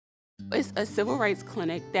It's a civil rights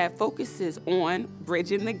clinic that focuses on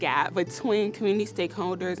bridging the gap between community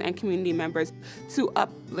stakeholders and community members to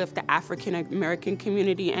uplift the African American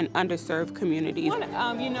community and underserved communities.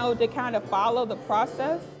 To kind of follow the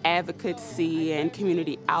process. Advocacy and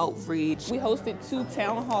community outreach. We hosted 2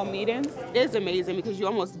 town hall meetings. It's amazing because you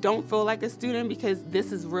almost don't feel like a student because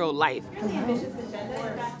this is real life.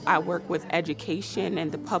 I work with education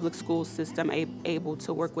and the public school system, able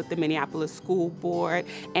to work with the Minneapolis School Board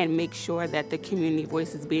and make sure that the community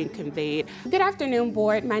voice is being conveyed. Good afternoon,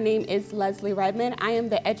 board. My name is Leslie Redmond. I am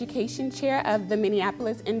the education chair of the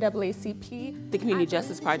Minneapolis NAACP. The Community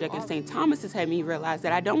Justice Project in St. Thomas has had me realize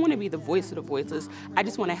that I don't want to be the voice of the voiceless. I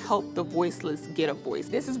just want to help the voiceless get a voice.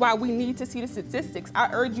 This is why we need to see the statistics. I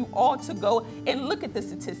urge you all to go and look at the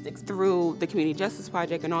statistics. Through the Community Justice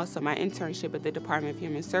Project and also my internship at the Department of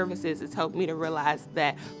Human Services, it's helped me to realize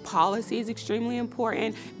that policy is extremely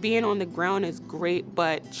important. Being on the ground is great,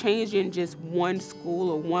 but changing just one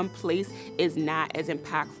school or one place is not as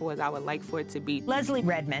impactful as I would like for it to be. Leslie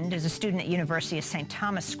Redmond is a student at University of St.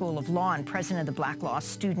 Thomas School of Law and president of the Black Law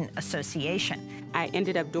Student Association. I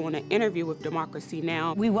ended up doing an interview with Democracy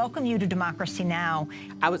Now! We welcome you to Democracy Now!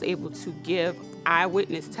 I was able to give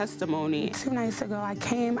eyewitness testimony. 2 nights ago, I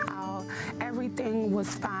came out, everything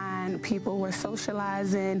was fine, people were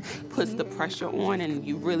socializing. Puts the pressure on and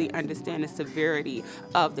you really understand the severity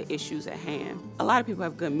of the issues at hand. A lot of people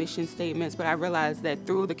have good mission statements, but I realized that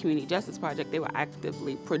through the Community Justice Project, they were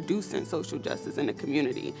actively producing social justice in the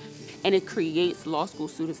community. And it creates law school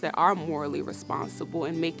students that are morally responsible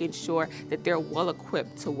and making sure that they're well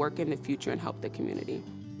equipped to work in the future and help the community.